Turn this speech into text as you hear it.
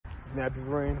Nappy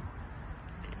Rain.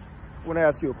 I want to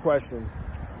ask you a question.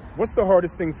 What's the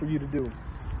hardest thing for you to do?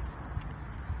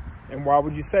 And why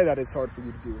would you say that it's hard for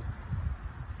you to do?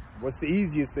 What's the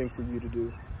easiest thing for you to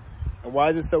do? And why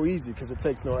is it so easy? Because it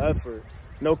takes no effort,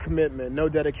 no commitment, no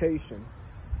dedication.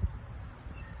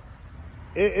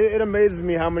 It amazes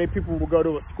me how many people will go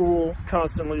to a school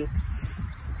constantly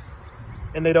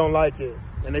and they don't like it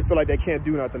and they feel like they can't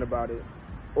do nothing about it.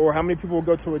 Or how many people will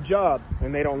go to a job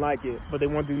and they don't like it, but they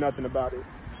won't do nothing about it.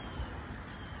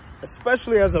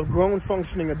 Especially as a grown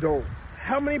functioning adult.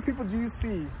 How many people do you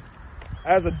see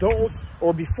as adults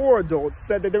or before adults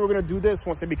said that they were going to do this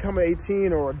once they become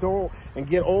 18 or adult and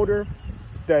get older,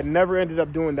 that never ended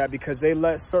up doing that because they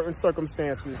let certain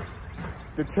circumstances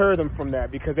deter them from that,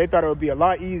 because they thought it would be a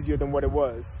lot easier than what it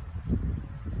was.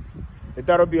 They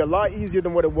thought it would be a lot easier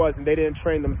than what it was, and they didn't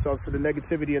train themselves for the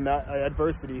negativity and that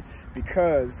adversity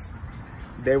because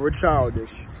they were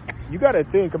childish. You got to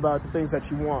think about the things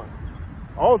that you want.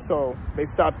 Also, they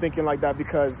stopped thinking like that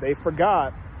because they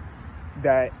forgot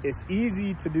that it's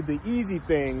easy to do the easy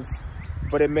things,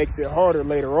 but it makes it harder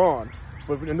later on.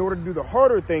 But in order to do the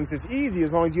harder things, it's easy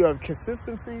as long as you have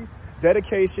consistency,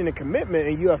 dedication, and commitment,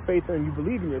 and you have faith and you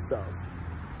believe in yourselves.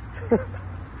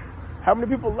 How many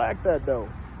people lack that, though?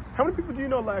 How many people do you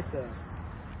know lack that?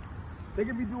 They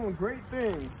could be doing great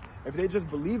things if they just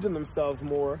believed in themselves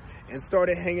more and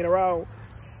started hanging around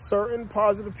certain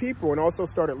positive people and also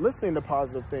started listening to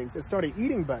positive things and started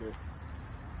eating better.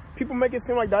 People make it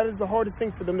seem like that is the hardest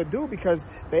thing for them to do because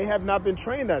they have not been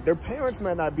trained that. Their parents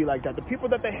might not be like that. The people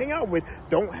that they hang out with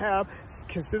don't have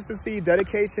consistency,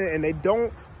 dedication, and they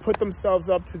don't put themselves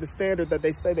up to the standard that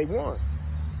they say they want.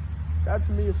 That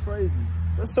to me is crazy.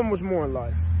 There's so much more in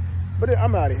life. But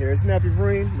I'm out of here. It's Nappy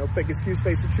Rain. No fake excuse,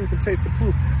 face the truth, and taste the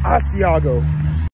proof. Asiago.